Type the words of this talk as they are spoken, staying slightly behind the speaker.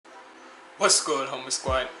What's good, Humble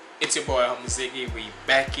Squad? It's your boy Humbleziggy. We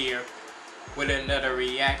back here with another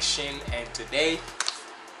reaction, and today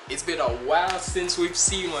it's been a while since we've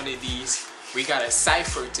seen one of these. We got a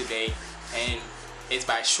Cypher today, and it's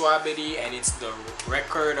by Shwabadi, and it's the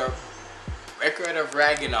record of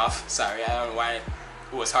Ragnarok. Sorry, I don't know why it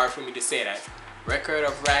was hard for me to say that. Record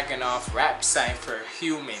of Ragnarok rap Cypher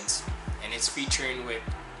Humans, and it's featuring with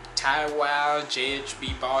Taiwan,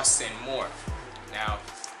 JHBBOSS, and more. Now,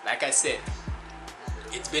 like I said,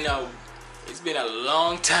 it's been a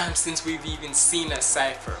long time since we've even seen a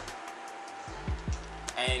Cypher,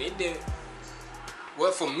 and it did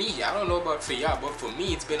well for me. I don't know about for y'all, but for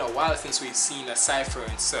me, it's been a while since we've seen a Cypher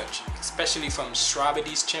and such, especially from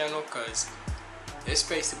Shwabadi's channel. Cause let's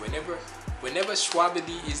face it, whenever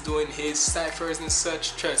Shwabadi is doing his Cyphers and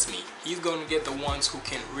such, trust me, he's gonna get the ones who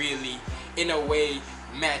can really, in a way,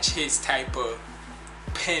 match his type of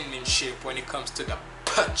penmanship when it comes to the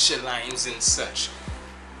punchlines and such.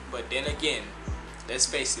 But then again, let's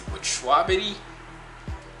face it, with Shwabadi,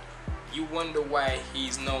 you wonder why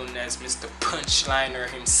he's known as Mr. Punchliner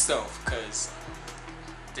himself, cause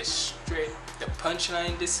the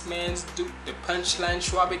punchline this man's do, the punchline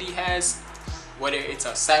Shwabadi has, whether it's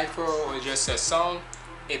a Cypher or just a song,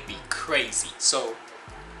 it'd be crazy. So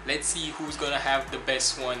let's see who's gonna have the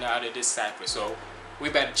best one out of this Cypher. So we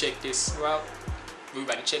better check this out.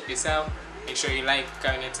 Make sure you like,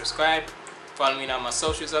 comment, and subscribe. Follow me on my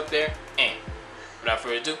socials up there. And without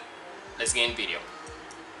further ado, let's get in the video.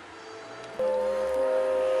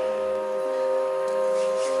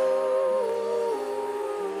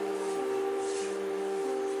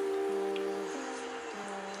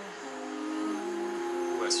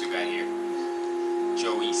 Who else we got here?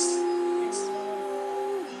 Joey's.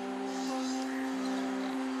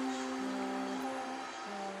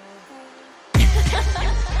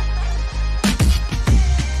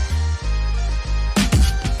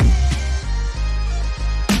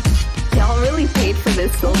 Paid for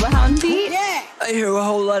this Silverhound beat? Yeah. I hear a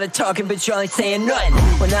whole lot of talking, but you ain't saying nothing.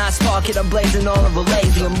 When I spark it, I'm blazing all over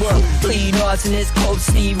lazy and work. Bleed Austin, it's cold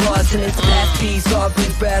Steve Ross, and it's fast piece off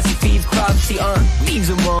with brassy feeds, prophecy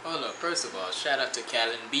thieves are wrong. Hold up, first of all, shout out to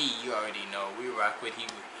Callan B. You already know we rock with you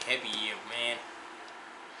heavy here, man.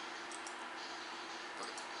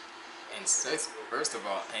 And first of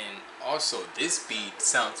all, and also this beat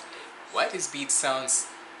sounds,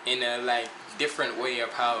 in a like different way of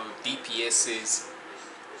how DPS's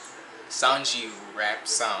Sanji rap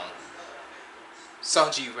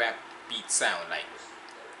beat sound, like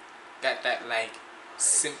got that like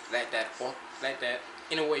like that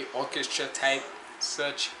in a way orchestra type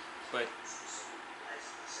such, but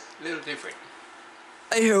a little different.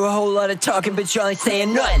 I hear a whole lot of talking, but you ain't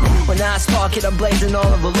saying nothing. When I spark it, I'm blazing all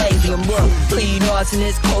over lazy and work. Bleed Austin,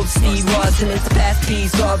 it's cold Steve Ross, and it's fast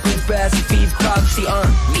piece off with brassy feeds, prophecy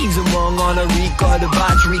thieves are wrong on a record,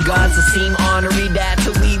 debauchery, gods that seem honorary, that's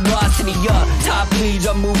a we lost in the top leads.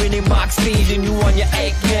 I'm moving in box speed, and you on your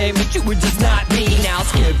A game, but you were just not me. Now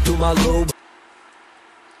skip through my lobe.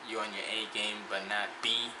 You on your A game, but not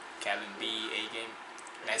B. Callan B, A game.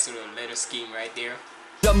 Nice little letter scheme right there.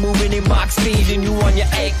 I'm moving in box speed and you on your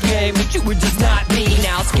A game, but you were just not me.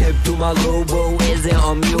 Now skip through my logo, isn't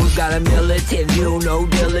amused. Got a militant view, no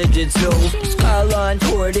diligence, no skyline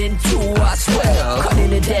toward into, I swear. Cut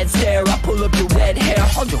in a dead stare, I pull up your red hair.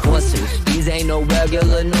 Hold your horses, these ain't no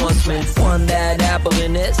regular announcements. One bad apple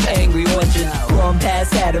in this angry orchard. Run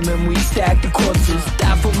past Adam and we stack the corpses.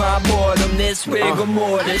 Die for my boredom, this rigor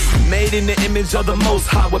mortis. Made in the image of the Most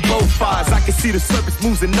High with both eyes. I can see the surface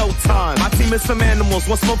moves in no time. My team is some animals.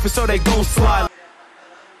 One smoke for sure they gon' slide.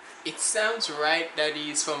 It sounds right that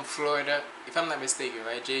he's from Florida, if I'm not mistaken,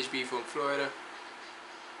 right? JHB from Florida.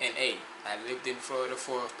 And hey, I lived in Florida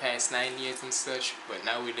for the past 9 years and such, but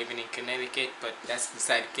now we're living in Connecticut, but that's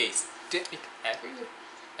beside the case.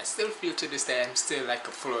 I still feel to this day I'm still like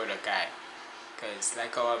a Florida guy, cause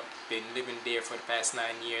like how I've been living there for the past 9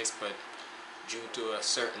 years, but due to a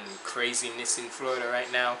certain craziness in Florida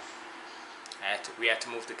right now, we had to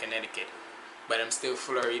move to Connecticut. But I'm still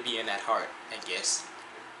Floridian at heart, I guess.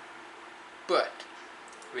 But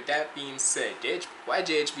with that being said,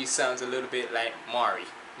 JHB sounds a little bit like Mari,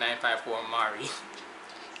 954 Mari.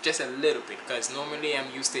 Just a little bit, because normally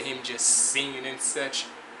I'm used to him just singing and such.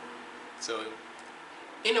 So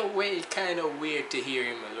in a way, it's kind of weird to hear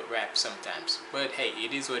him rap sometimes. But hey,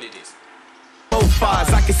 it is what it is. Both eyes,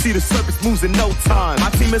 I can see the surface moves in no time. My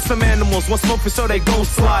team is some animals, one smoke for sure they gon'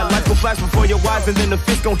 slide. Life will flash before your eyes, and then the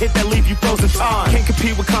fist gon' hit that leave you frozen time. Can't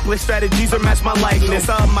compete with complex strategies or match my likeness.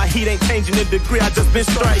 My heat ain't changing the degree, I just been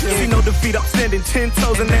striking. See no defeat, I'm standing 10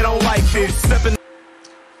 toes and they don't like this. Stepping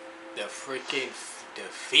the freaking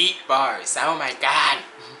defeat bars. Oh my god.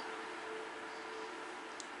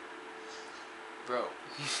 Bro.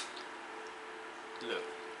 Look.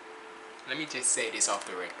 Let me just say this off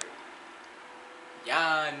the record.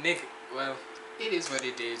 Yeah, nigga. Well, it is what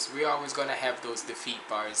it is. We're always gonna have those defeat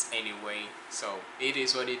bars anyway. So, it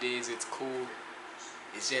is what it is. It's cool.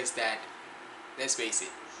 It's just that, let's face it,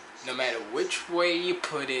 no matter which way you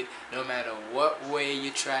put it, no matter what way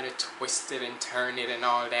you try to twist it and turn it and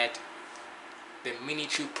all that, the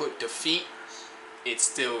minute you put defeat, it's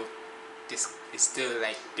still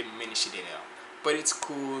like diminishing it out. But it's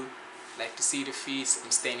cool. Like to see the feast.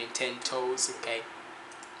 I'm standing 10 toes, okay?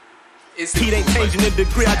 He ain't changing the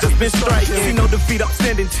degree, I just been striking. See no defeat, I'm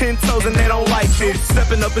standing 10 toes and they don't like this.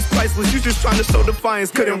 Stepping up is priceless, you just trying to show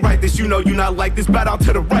defiance. Couldn't write this, you know you not like this. Bow down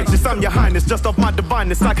to the righteous, I'm your highness. Just off my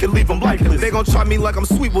divineness, I can leave them lifeless. They gon' try me like I'm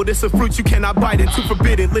sweet, well this a fruit you cannot bite it. Too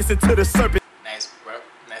forbidden, listen to the serpent. Nice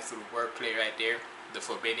little wordplay right there. The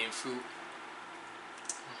forbidden fruit.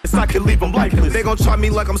 I can leave them lifeless. They gon' try me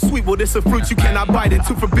like I'm sweet, well this a fruit you cannot bite it.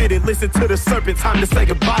 Too forbidden, listen to the serpent, time to say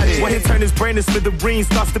goodbye. When he turn his brain to smithereens,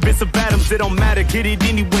 thoughts to bits of atoms, it don't matter, get it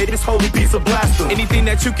anyway, this holy piece of blasphemy. Anything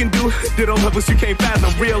that you can do, they don't love us, you can't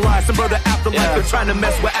fathom. Realize some brother afterlife, they're trying to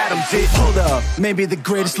mess with Adam. Hold up, maybe the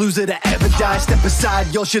greatest loser to ever die. Step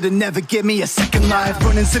aside, y'all should've never give me a second life.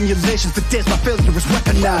 Running simulations for this, my failure is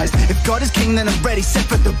weaponized. If God is king, then I'm ready, set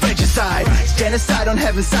for the regicide. It's genocide on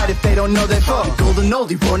heaven's side if they don't know their fault. Golden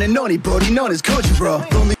oldie, born and only, Brody known as Koji, bro.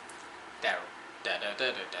 Lonely. Yeah,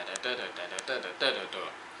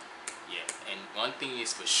 and one thing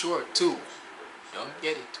is for sure too, don't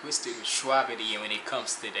get it twisted with Shwabadi when it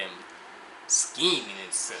comes to them scheming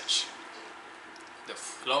and such. The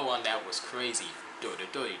flow on that was crazy.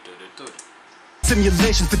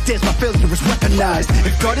 Simulations for this, my failure is weaponized.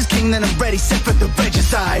 If God is king, then I'm ready, set for the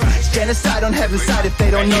regicide. It's genocide on heaven's side if they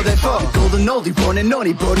don't know their fault. Golden oldie, born and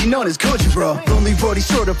only, Brody known as Koji, bro. Lonely Brody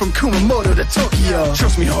sorta from Kumamoto to Tokyo.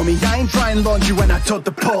 Trust me, homie, I ain't drying laundry when I tote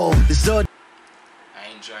the pole. I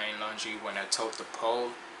ain't drying laundry when I tote the pole.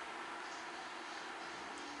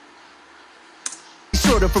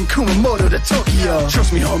 Sorta from Kumamoto to Tokyo.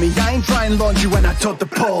 Trust me, homie, I ain't drying laundry when I tote the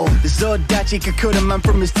pole. The Zodachi Kakuta man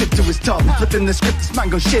from his tip to his top. Flipping the script, this man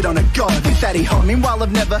gon' shit on a god. Think that he hot, meanwhile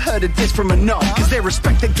I've never heard of this from a knob. Cause they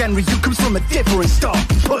respect the Genryu comes from a different stock.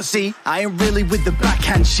 Pussy, I ain't really with the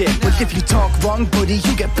backhand shit. But if you talk wrong, buddy,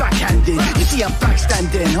 you get backhanded. You see I'm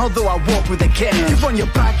backstanding, although I walk with a cane. You run your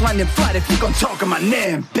back, landing flat if you gon' talk on my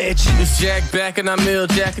name, bitch. It's Jack back and I'm ill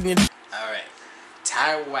jacking your. Alright,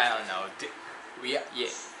 Ty Wild now. Yeah.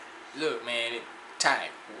 Look, man, Ty,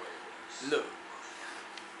 look.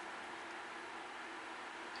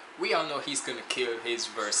 We all know he's gonna kill his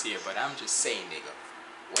verse here, but I'm just saying, nigga,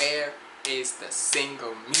 where is the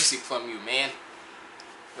single music from you, man?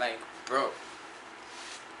 Like, bro,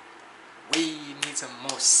 we need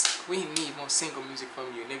more single music from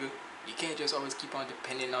you, nigga. You can't just always keep on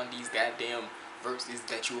depending on these goddamn verses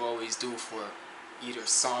that you always do for either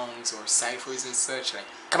songs or ciphers and such. Like,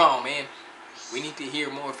 come on, man. We need to hear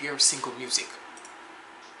more of your single music.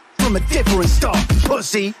 From a different stock,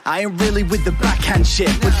 pussy, I ain't really with the backhand shit.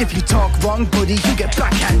 But if you talk wrong, buddy, you get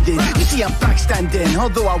backhanded. You see I'm backstanding,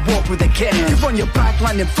 although I walk with a cane. You run your back,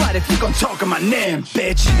 landing flat if you gon' talk on my name,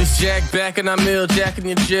 bitch. It's Jack back and I'm ill jacking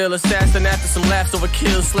your jail. Assassin after some laughs over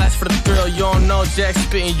kills, slash for the thrill. You don't know Jack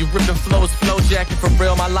spitting, you ripping flows, flow jacking for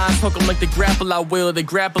real. My lines hook 'em like the grapple I will, they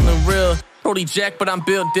grappling real. Brody Jack, but I'm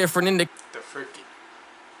built different in the freaking.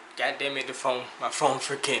 God damn it, my phone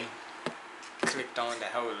freaking clicked on the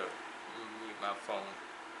hold up. Mute my phone.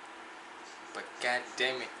 But god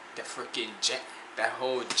damn it, the freaking Jack, that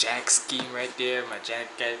whole Jack scheme right there, my Jack.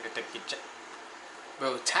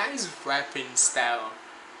 Bro, Ty's rapping style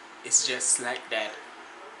is just like that.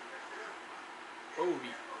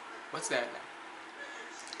 Holy, what's that?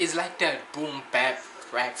 It's like that boom bap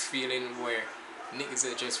rap feeling where niggas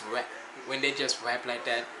are just rap, when they just rap like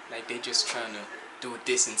that, like they just trying to do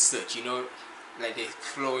this and such, you know, like they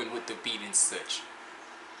flowing with the beat and such.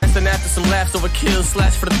 And after some laughs over kills,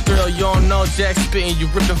 slash for the thrill. You don't know Jack spitting, you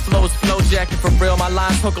ripping flows, flow jacking for real. My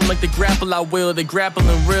lines hook 'em like the grapple I will, they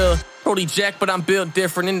grappling real. Brody Jack, but I'm built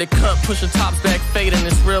different in the cut, pushing tops back, fading.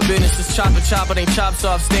 It's real business, it's chopper, ain't chops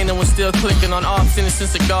off, standing when still clicking on off, innocent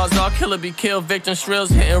cigars, all killer be killed, victim shrills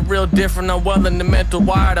hitting real different. I'm well in the mental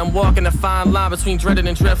wired, I'm walking a fine line between dreaded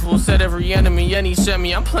and dreadful. Said every enemy, any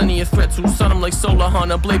semi, I'm plenty of threat to. Son, I'm like Solar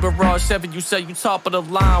Hunter, Blade Barrage 7. You said you top of the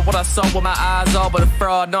line, what I saw with my eyes, all but a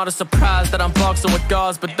fraud. Not a surprise that I'm boxing with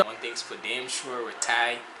guards, but one thing's for damn sure with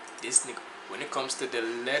Ty, this nigga, when it comes to the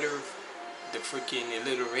letter, the freaking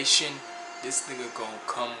alliteration, this nigga gonna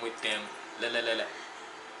come with them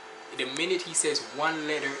the minute he says one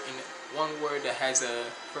letter in one word that has a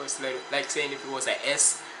first letter, like saying if it was a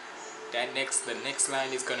S, the next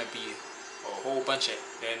line is gonna be a whole bunch of,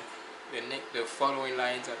 then the following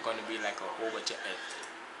lines are gonna be like a whole bunch of F.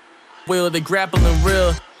 Will they grappling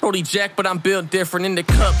real? Brody Jack, but I'm built different. In the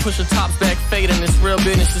cup, pushing tops back, fading. It's real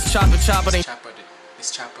business. It's chopper. It's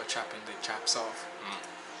chopper chopping the chops off.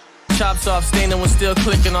 Chops off, standing when still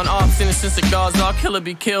clicking on off. Innocent cigars, all killer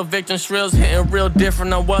be killed. Victim shrills hitting real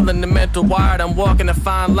different. I'm well in the mental wired. I'm walking a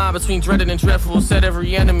fine line between dreaded and dreadful. Said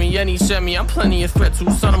every enemy, any sent me. I'm plenty of threat to.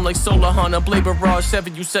 Son, I'm like Solar Hunter. Blade Barrage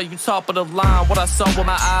 7. You said you top of the line. What I saw with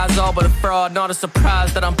my eyes, all but a fraud. Not a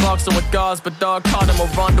surprise that I'm boxing with gods, but dog caught him a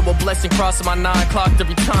vulnerable blessing crossing my 9 clocked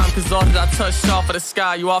every time. Cause all that I touched off of the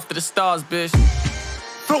sky, you off to the stars, bitch.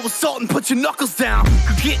 Throw a salt and put your knuckles down.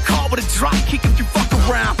 Could get caught with a drop kick if you fuck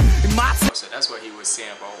around. In my so that's what he was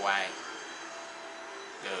saying about why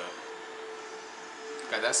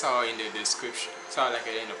because that's all in the description. It's all like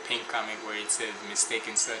in a pink comic where it says mistake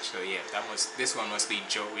and such. So yeah, this one must be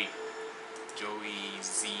Joey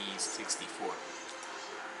Z64.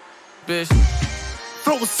 Bitch.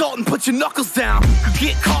 Throw a salt and put your knuckles down. Could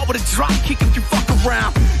get caught with a drop kick if you fuck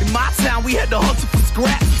around. In my town, we had to hustle for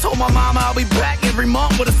scraps. Told my mama I'll be back every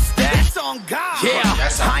month with a stack. That's on God. Yeah,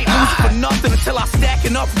 I ain't losing for nothing until I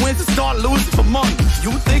stacking up wins and start losing for money.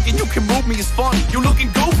 You thinking you can move me is funny. You looking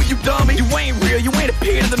goofy, you dummy. You ain't real, you ain't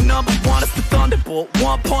appear to the number one. It's the thunderbolt.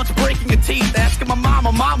 One punch breaking your teeth. Asking my mama,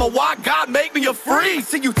 why God make me a freak?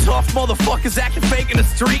 See you tough motherfuckers acting fake in the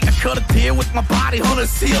street. I cut a deal with my body, 100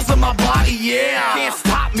 seals on my body, yeah. Can't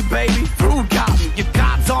stop me, baby. Rude got me. Your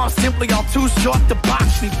God's arms simply all too short to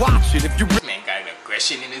box me. Watch it if you man got an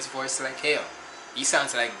aggression in his voice like hell. He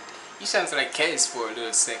sounds like Kez for a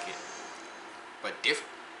little second, but different.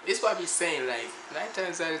 This is what I be saying. Like 9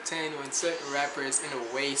 times out of 10, when certain rappers in a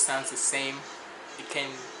way sounds the same, it can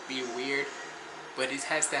be weird. But it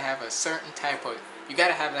has to have a certain type of. You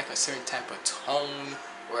gotta have like a certain type of tone,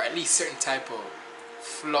 or at least certain type of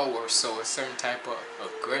flow, or so a certain type of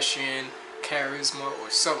aggression, charisma, or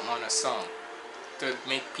something on a song to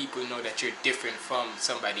make people know that you're different from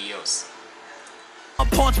somebody else. a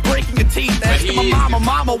punch breaking your teeth. Asking my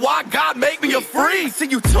mama, why God make me a freak? See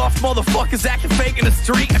you tough motherfuckers acting fake in the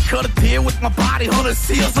street. I cut a deal with my body, 100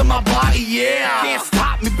 seals on my body, yeah. Can't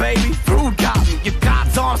stop me, baby. Rude got me. Your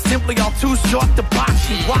God's arms simply all too short to box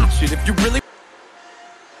me. Watch it if you really.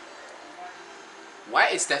 Why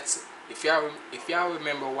is that? If y'all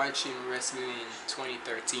remember watching wrestling in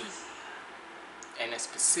 2013, and a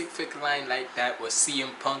specific line like that was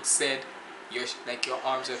CM Punk said, your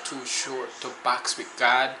arms are too short to box with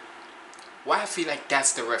God. Why I feel like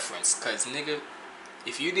that's the reference? Cause nigga,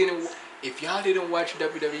 if y'all didn't watch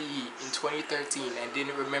WWE in 2013 and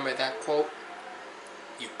didn't remember that quote,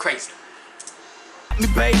 you crazy. Me,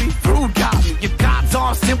 baby, rude got me. Your God's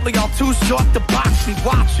arms simply all too short to box me.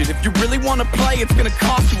 Watch it. If you really wanna play, it's gonna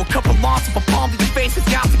cost you a couple months of a palm to your face.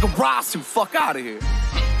 It's out to garage suit. Fuck out of here. Fuck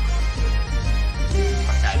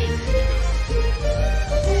out of here, nigga.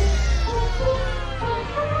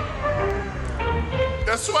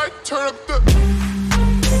 That's right, turn up the.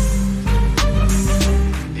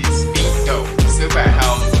 This beat though, super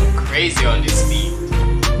how I'm going crazy on this beat.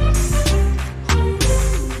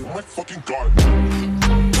 Oh my fucking God.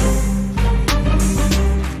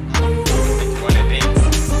 Which one of these?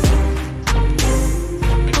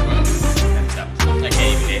 Which one? That's up. I can't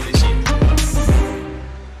even hear this shit.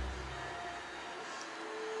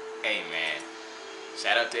 Hey man,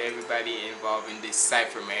 shout out to everybody involved in this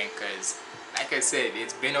Cypher, man, cause like I said,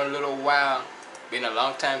 it's been a little while, been a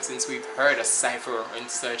long time since we've heard a Cypher and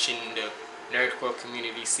such in the nerdcore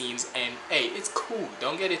community scenes, and hey, it's cool,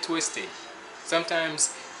 don't get it twisted.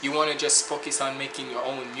 Sometimes you want to just focus on making your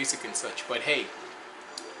own music and such, but hey,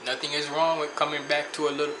 nothing is wrong with coming back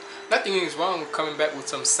with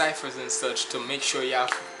some Cyphers and such to make sure y'all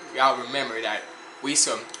remember that we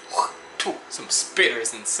some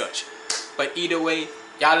spitters and such. But either way,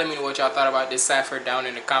 y'all let me know what y'all thought about this Cypher down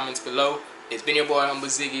in the comments below. It's been your boy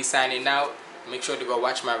Humbleziggy signing out. Make sure to go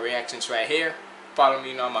watch my reactions right here. Follow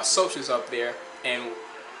me on my socials up there. And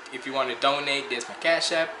if you want to donate, there's my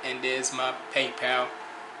Cash App and there's my PayPal.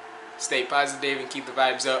 Stay positive and keep the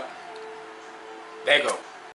vibes up. There you go.